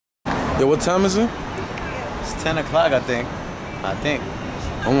Yo, what time is it? It's 10 o'clock, I think.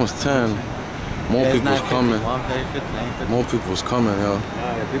 Almost 10. More people's coming. 9:50. More people's coming, yo.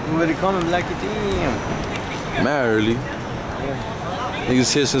 Yeah, people really coming like it. Damn. Mad early.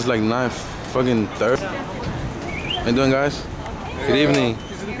 Niggas here since like 9 fucking 30. How you doing, guys? Good evening.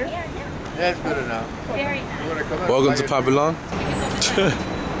 Yeah, it's better now. Very nice. Welcome to Papillon.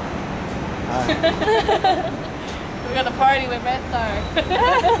 We're gonna party with Red Star.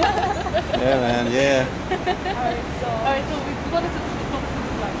 Yeah, man, yeah. Alright, so we go to the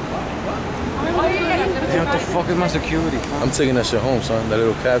Hey, what the fuck is my security? I'm taking that shit home, son. That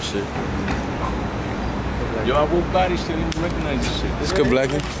little cap shit. Yo, I walk by this shit, I didn't recognize this shit. It's good,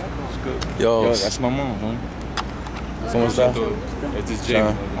 Blackie. It's good. Yo, That's my mom, huh? ¿Cómo está? It's just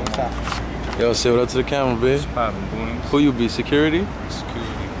Jay. Yo, say what up to the camera, bitch. Poppin' boonies. Who you be? Security?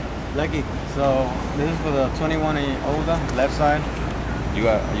 Security. Lucky. So this is for the 21 and older, left side. You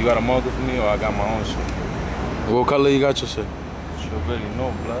got a marker for me, or I got my own shit? What color you got your shit? You already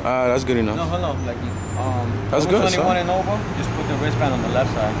know, blood. Ah, that's good enough. No, hold on, Lucky. That's good, 21 son. and over, just put the wristband on the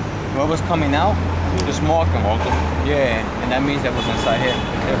left side. Whoever's coming out, just mark them. Mark them? Yeah, and that means that was inside here.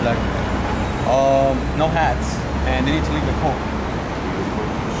 They're like, no hats, and they need to leave the coat.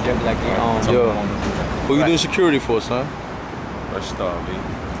 They're like, Yo, who you doing security for, son? Red Star, B.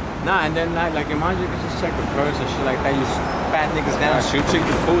 Nah, and then like in mind you can just check the purse and shit like that. You pat niggas down. I should check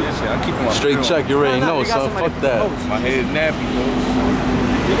the code and shit. I'm keeping my Straight check, you already know, you got son. somebody Fuck for the that. coats. My head nappy, though.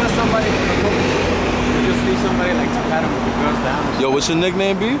 You got somebody for the coat. You just need somebody like to pat them with the girls down. Yo, what's your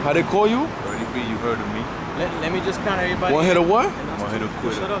nickname, B? How they call you? 30B, you heard of me. Let me just count everybody. One hit of what? One hit of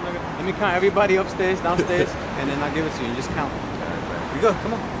quitter. Shut up, nigga. Let me count everybody upstairs, downstairs, and then I'll give it to you. You just count. You go,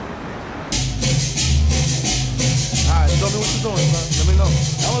 come on. Alright, tell me what you're doing, son. Let me know.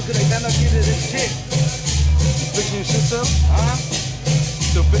 I was gonna stand up here to this shit. You fixing your shit still?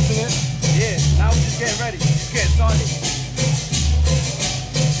 Still fixing it? Yeah, now we're just getting ready. Just getting started.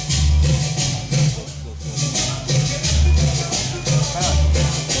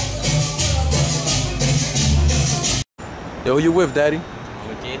 Yo, who you with, daddy?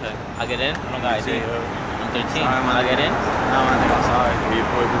 With J-Hood. I get in? I don't got ID. I'm 13. Sorry, man. I get in? No, I think I'm sorry. Your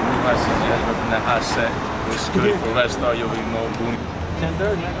boy, Boo Hot CGS, repping that hot set. It's good for Red Star, you already know, Booney.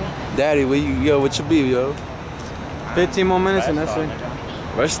 10:30, nigga. Daddy, what you be, yo? 15 more minutes and that's it.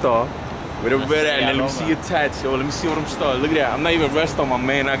 Red Star. Where the red at? And let me see your tats, yo. Let me see what I'm starting. Look at that. I'm not even Red Star, my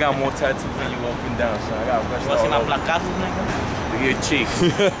man. I got more tattoos than you up and down, so I got Red You wanna see my Star. placazos, nigga? Look at your cheeks.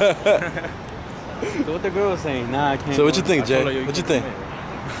 So what the girl was saying? Nah, I can't. So what you think, I told her, Jay? yo, What you can think? come in.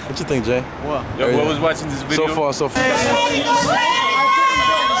 What you think, Jay? What? Yo, who was watching this video? So far, so far.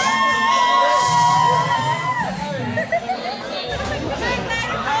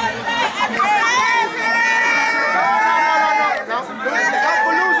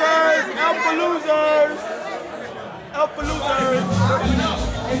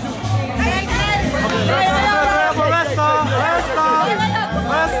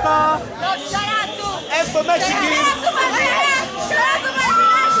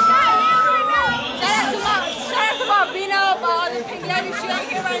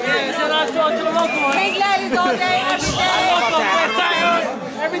 Big ladies all day, every day.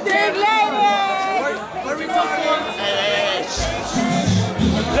 Every day. Big ladies.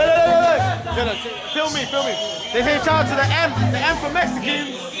 Film me. They say shout out to the M for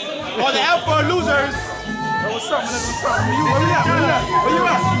Mexicans, or the L for losers. Yo, what's up, man? What's up? Where you at? Where you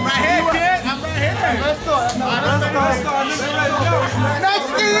at? Right here, kid. I'm right here. Let's go.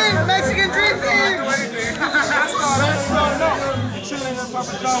 Mexican dream team. Let's go. No. Chilling in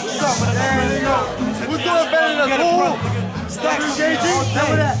Papa John. What's up, man? We're doing better than the pool. Stacks of JG.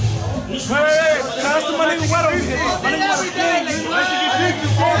 Remember that. Hey, shout out to my nigga Weddle. My nigga Weddle. Mexican dream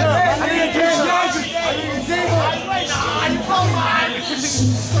team. I need a dream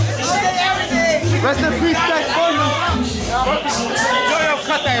Rest in peace, Stack Bundles. Yo,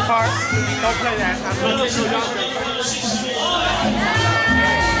 cut that part. Don't play that.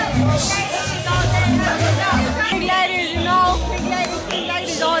 Big ladies, you know. Big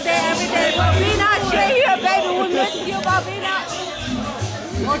ladies all day, every day. But we not shit here, baby. We miss you, but we not.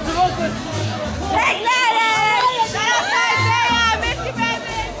 Big ladies! I miss you,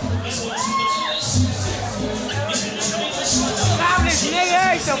 baby. Cables, nigga.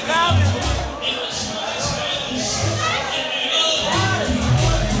 Esto, cables.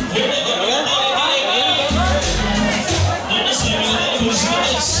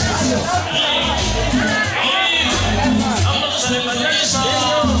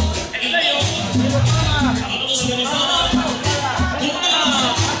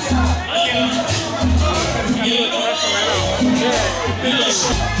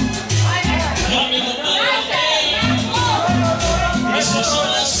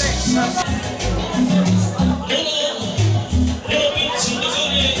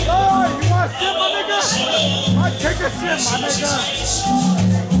 Take a sip, my nigga.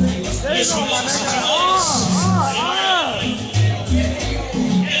 There you go, my nigga.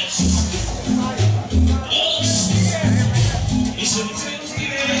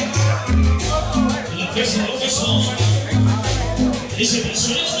 Ese